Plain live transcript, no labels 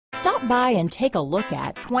Stop by and take a look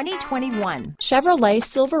at 2021 Chevrolet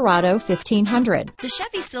Silverado 1500. The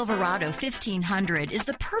Chevy Silverado 1500 is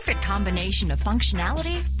the perfect combination of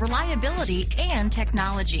functionality, reliability, and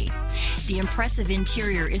technology. The impressive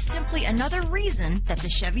interior is simply another reason that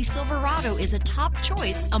the Chevy Silverado is a top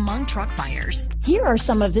choice among truck buyers. Here are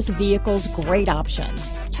some of this vehicle's great options: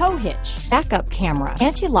 tow hitch, backup camera,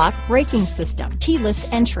 anti-lock braking system, keyless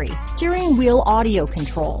entry, steering wheel audio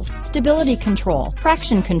controls, stability control,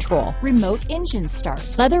 traction control, remote engine start,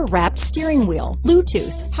 leather-wrapped steering wheel,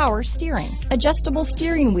 Bluetooth, power steering, adjustable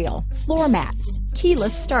steering wheel, floor mats,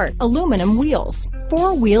 keyless start, aluminum wheels,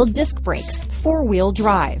 four-wheel disc brakes, four-wheel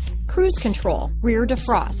drive, cruise control, rear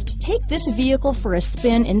defrost. Take this vehicle for a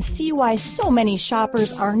spin and see why so many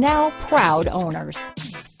shoppers are now proud owners.